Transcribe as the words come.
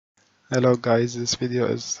Hello guys, this video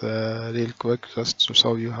is real quick just to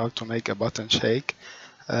show you how to make a button shake.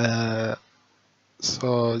 I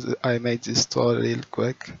made this store real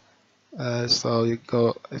quick. If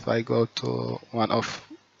I go to one of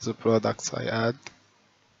the products I add,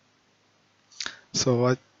 so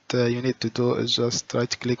what you need to do is just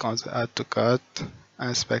right click on the add to cart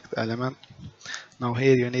and select element. Now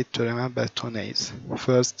here you need to remember two names.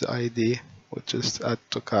 First the ID, which is add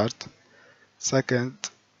to cart. Second,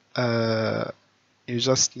 you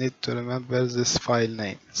just need to remember this file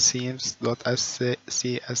name, themes.css.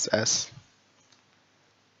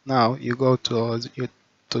 Now you go to the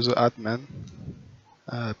admin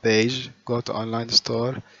page, go to online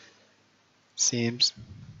store, themes.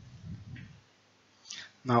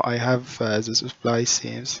 Now I have the supply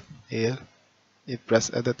themes here. You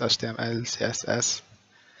press edit HTML, CSS.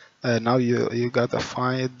 Now you gotta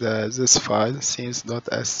find this file,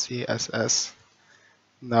 themes.css.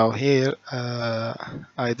 Now here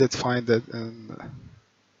I did find it in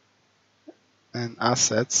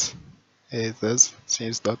assets. It is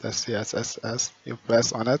themes.css. You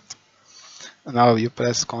press on it. Now you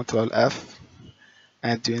press Ctrl F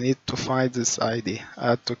and you need to find this ID,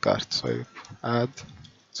 add to cart. So you add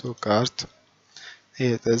to cart.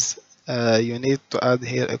 Here it is. You need to add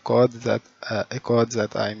here a code that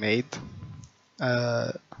I made.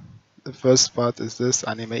 The first part is this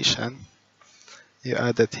animation. You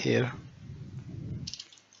add it here.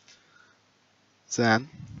 Then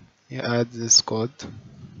you add this code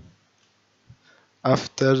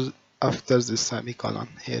after this semicolon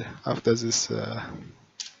here. After this you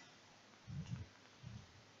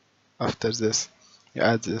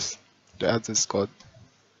add this code.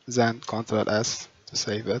 Then Ctrl S to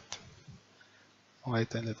save it.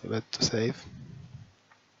 Wait a little bit to save.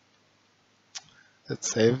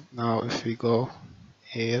 It's saved. Now if we go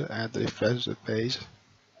here and refresh the page,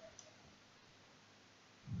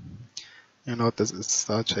 you notice it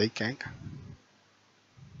starts shaking.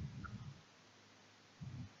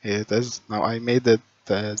 Here it is. Now I made it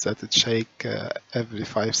that it shake every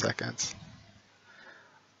 5 seconds.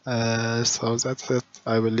 So that's it.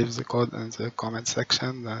 I will leave the code in the comment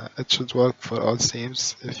section. It should work for all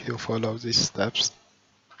themes if you follow these steps.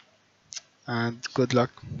 And good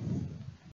luck.